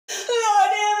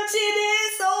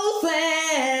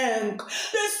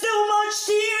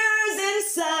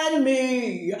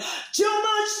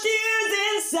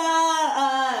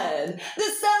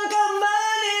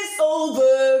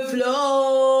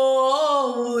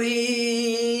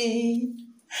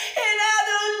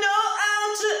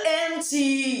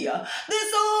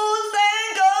This old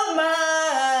tank of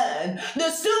mine,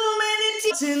 there's too many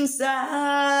tears inside.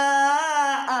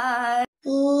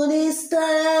 Oh, this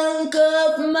tank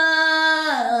of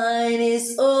mine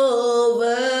is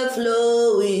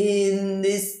overflowing.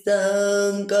 This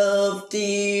tank of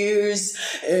tears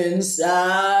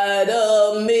inside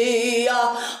of me.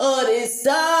 Oh, this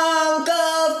tank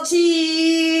of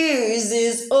tears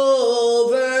is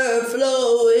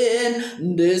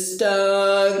overflowing. This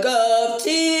tank of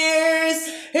tears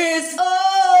is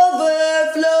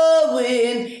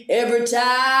overflowing. Every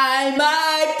time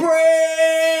I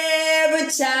pray,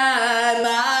 every time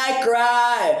I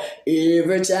cry,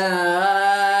 every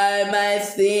time I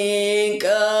think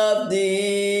of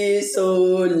this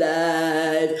whole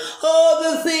life, all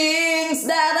the things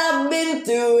that I've been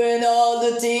through and all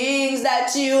the things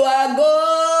that you are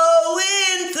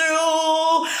going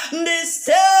through, this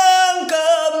tank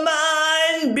of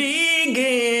mine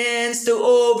begins to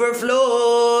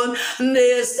overflow.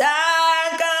 This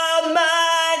tank of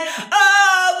mine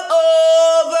I've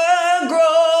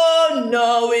overgrown.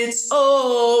 Now it's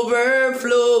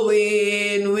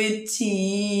overflowing with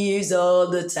tears all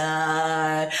the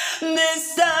time.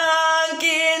 This tank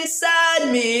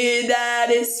inside me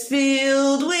that is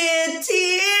filled with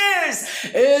tears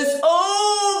is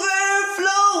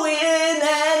overflowing,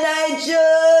 and I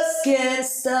just can't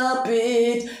stop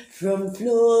it from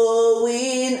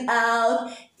flowing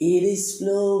out. It is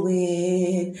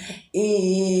flowing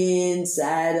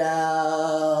inside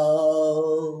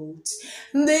out.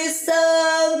 This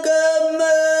tank of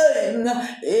mine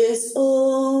is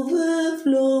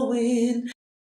overflowing.